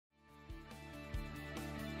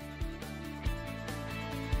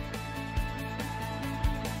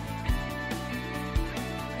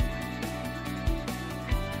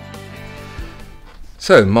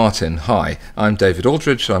So, Martin, hi. I'm David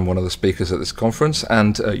Aldridge. I'm one of the speakers at this conference,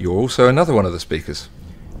 and you're also another one of the speakers.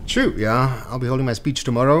 True, yeah. I'll be holding my speech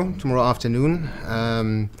tomorrow afternoon.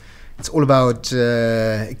 It's all about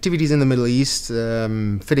activities in the Middle East,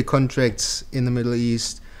 FIDIC contracts in the Middle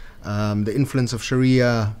East, the influence of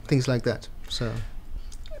Sharia, things like that. So,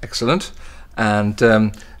 excellent. And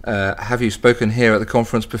have you spoken here at the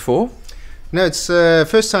conference before? No, it's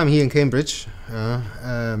first time here in Cambridge.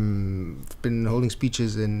 Been holding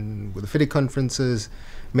speeches with the FIDIC conferences,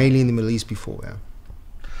 mainly in the Middle East before. Yeah.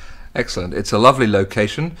 Excellent. It's a lovely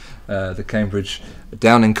location, the Cambridge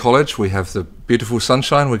Downing College. We have the beautiful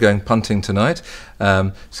sunshine. We're going punting tonight,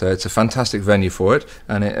 so it's a fantastic venue for it,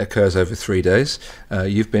 and it occurs over 3 days.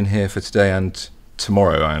 You've been here for today and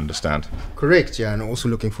tomorrow, I understand. Correct, yeah, and also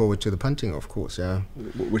looking forward to the punting, of course, yeah.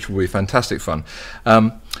 Which will be fantastic fun.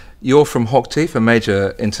 You're from HOCHTIEF, a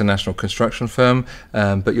major international construction firm,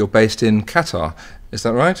 but you're based in Qatar. Is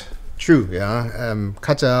that right? True, yeah.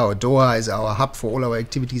 Qatar, or Doha, is our hub for all our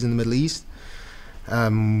activities in the Middle East,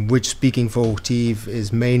 which, speaking for HOCHTIEF,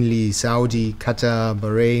 is mainly Saudi, Qatar,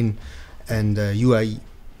 Bahrain, and UAE.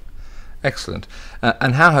 Excellent.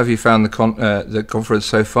 And how have you found the conference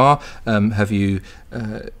so far? Have you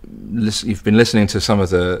you've been listening to some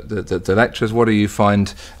of the lectures? What do you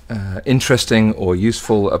find interesting or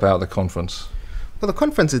useful about the conference? Well, the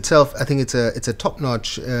conference itself, I think it's a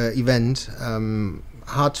top-notch event.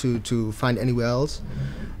 Hard to find anywhere else,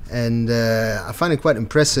 and I find it quite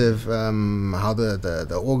impressive how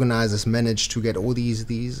the organizers managed to get all these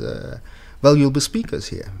valuable speakers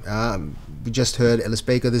here. We just heard Alice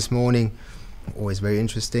Baker this morning, always very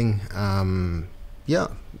interesting. Yeah,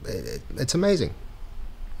 it's amazing.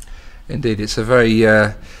 Indeed, it's a very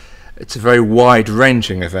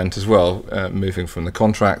wide-ranging event as well, moving from the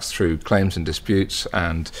contracts through claims and disputes,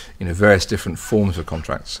 and various different forms of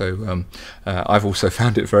contracts. So I've also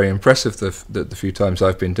found it very impressive the few times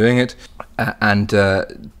I've been doing it, and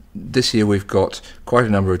this year we've got quite a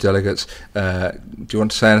number of delegates. Do you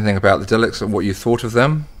want to say anything about the delegates and what you thought of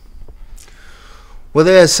them? Well,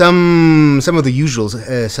 there are some of the usual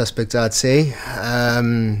suspects, I'd say.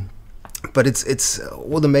 But it's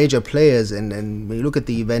all the major players, and when you look at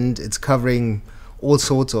the event, it's covering all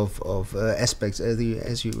sorts of aspects,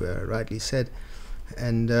 as you rightly said,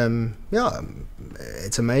 and yeah,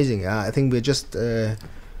 it's amazing. I think we're just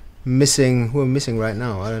missing. Who are missing right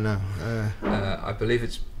now? I don't know. I believe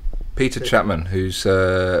it's Peter Chapman, who's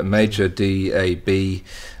a major DAB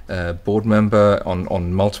board member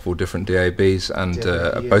on multiple different DABs,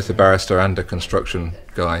 and both a barrister and a construction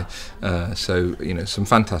guy. So some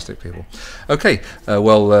fantastic people. Okay,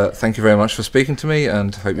 well, thank you very much for speaking to me,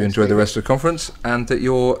 and hope you enjoy the rest of the conference, and that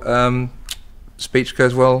your speech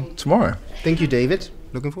goes well tomorrow. Thank you, David.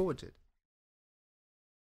 Looking forward to it.